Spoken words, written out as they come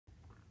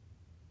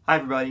Hi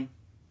everybody,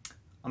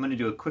 I'm going to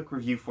do a quick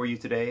review for you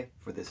today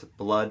for this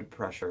blood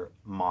pressure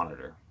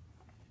monitor.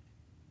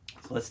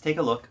 So let's take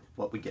a look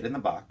what we get in the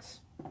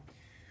box.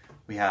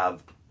 We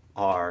have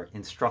our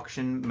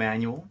instruction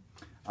manual.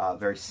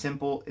 Very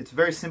simple. It's a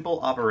very simple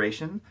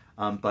operation,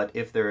 but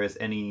if there is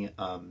any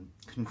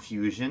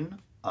confusion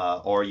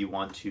or you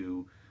want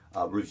to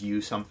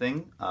review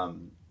something,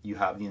 you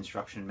have the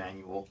instruction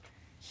manual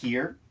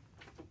here.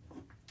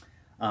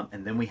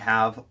 And then we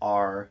have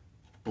our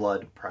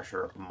blood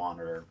pressure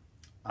monitor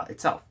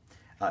itself.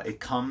 It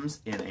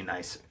comes in a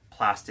nice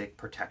plastic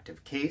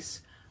protective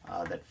case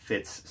that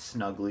fits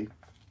snugly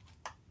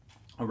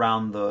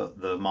around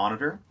the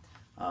monitor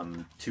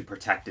to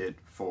protect it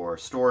for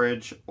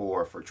storage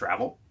or for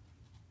travel.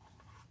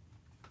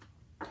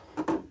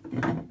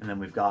 And then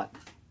we've got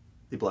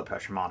the blood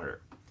pressure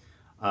monitor.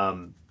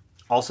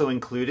 Also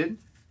included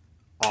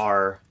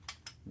are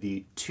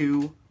the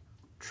 2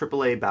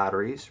 AAA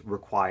batteries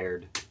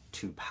required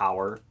to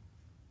power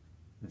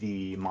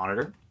the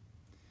monitor.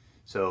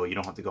 So you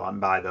don't have to go out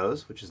and buy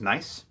those, which is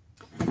nice.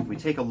 If we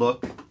take a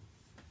look at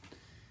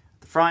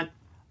the front,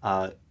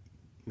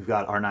 we've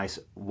got our nice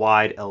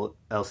wide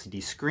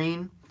LCD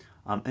screen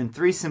and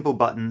 3 simple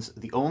buttons.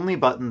 The only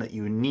button that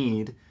you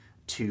need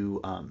to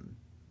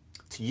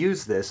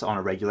use this on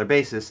a regular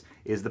basis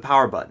is the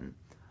power button.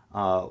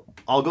 I'll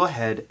go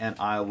ahead and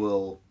I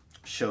will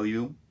show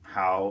you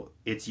how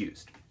it's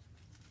used.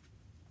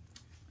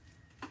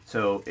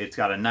 So it's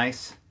got a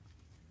nice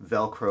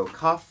Velcro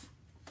cuff.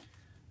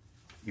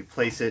 You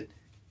place it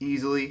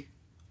easily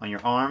on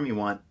your arm. You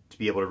want to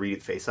be able to read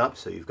it face up,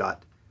 so you've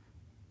got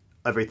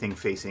everything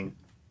facing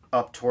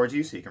up towards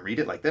you so you can read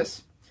it like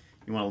this.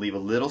 You want to leave a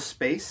little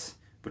space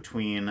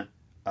between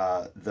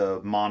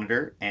the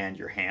monitor and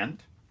your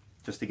hand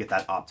just to get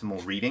that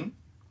optimal reading.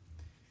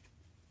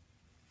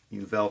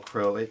 You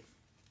Velcro it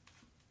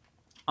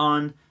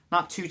on,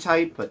 not too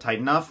tight, but tight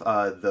enough.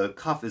 The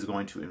cuff is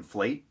going to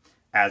inflate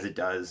as it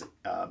does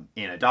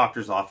in a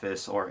doctor's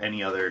office or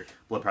any other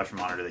blood pressure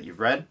monitor that you've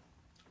read,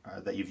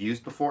 that you've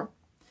used before.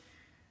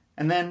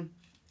 And then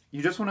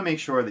you just want to make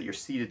sure that you're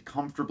seated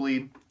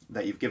comfortably,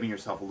 that you've given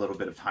yourself a little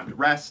bit of time to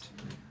rest,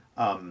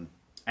 and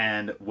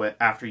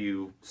after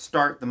you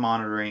start the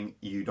monitoring,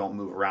 you don't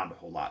move around a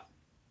whole lot.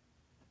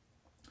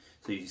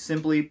 So you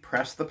simply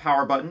press the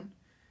power button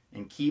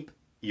and keep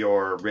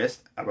your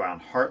wrist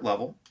around heart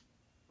level.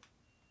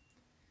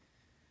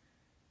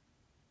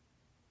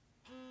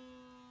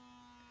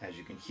 As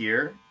you can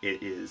hear,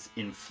 it is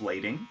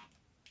inflating.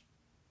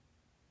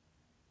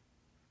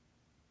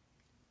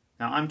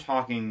 Now I'm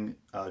talking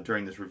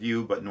during this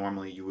review, but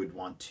normally you would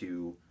want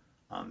to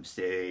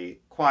stay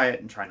quiet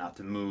and try not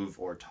to move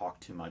or talk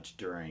too much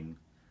during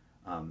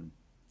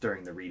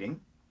the reading.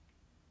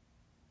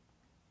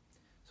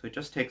 So it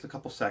just takes a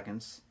couple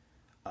seconds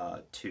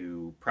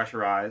to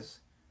pressurize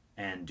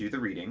and do the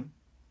reading.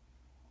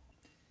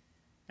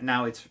 And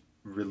now it's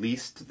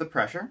released the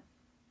pressure.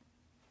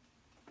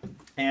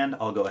 And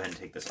I'll go ahead and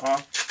take this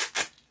off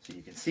so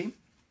you can see.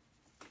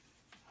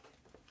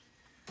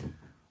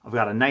 I've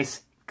got a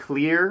nice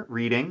clear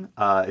reading.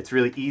 It's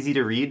really easy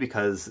to read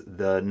because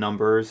the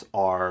numbers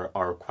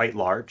are quite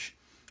large.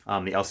 The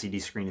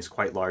LCD screen is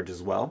quite large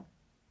as well.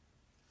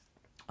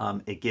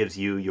 It gives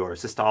you your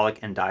systolic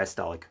and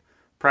diastolic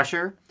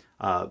pressure,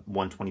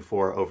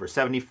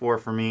 124/74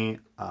 for me.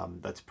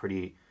 That's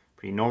pretty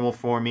normal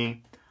for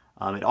me.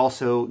 It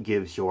also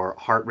gives your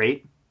heart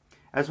rate,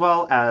 as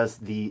well as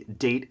the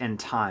date and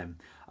time.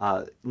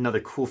 Another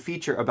cool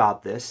feature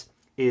about this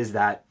is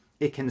that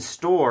it can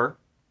store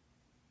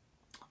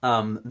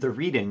the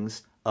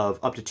readings of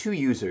up to 2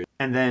 users.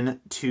 And then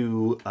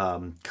to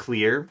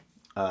clear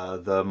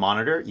the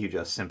monitor, you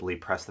just simply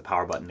press the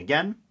power button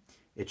again.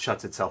 It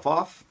shuts itself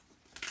off.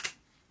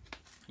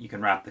 You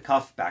can wrap the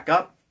cuff back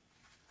up.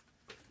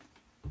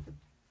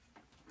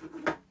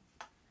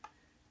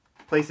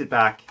 Place it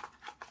back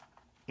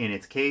in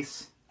its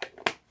case.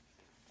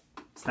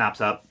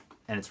 Snaps up,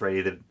 and it's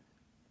ready to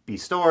be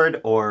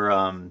stored or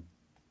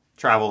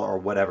travel or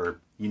whatever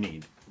you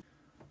need.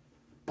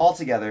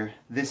 Altogether,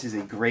 this is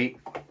a great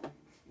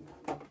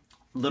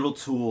little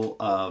tool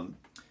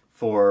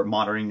for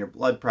monitoring your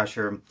blood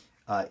pressure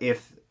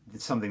if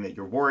it's something that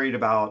you're worried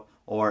about,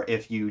 or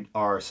if you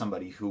are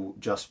somebody who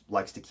just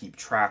likes to keep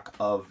track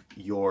of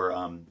your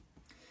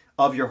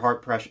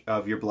heart pressure,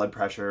 of your blood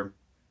pressure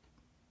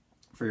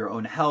for your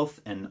own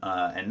health and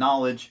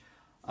knowledge.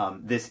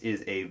 This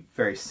is a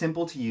very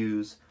simple to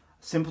use,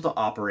 simple to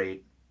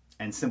operate,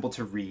 and simple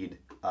to read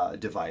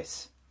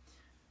device.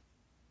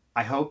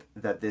 I hope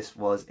that this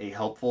was a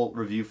helpful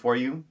review for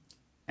you,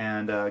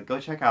 and go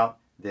check out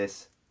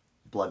this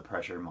blood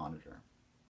pressure monitor.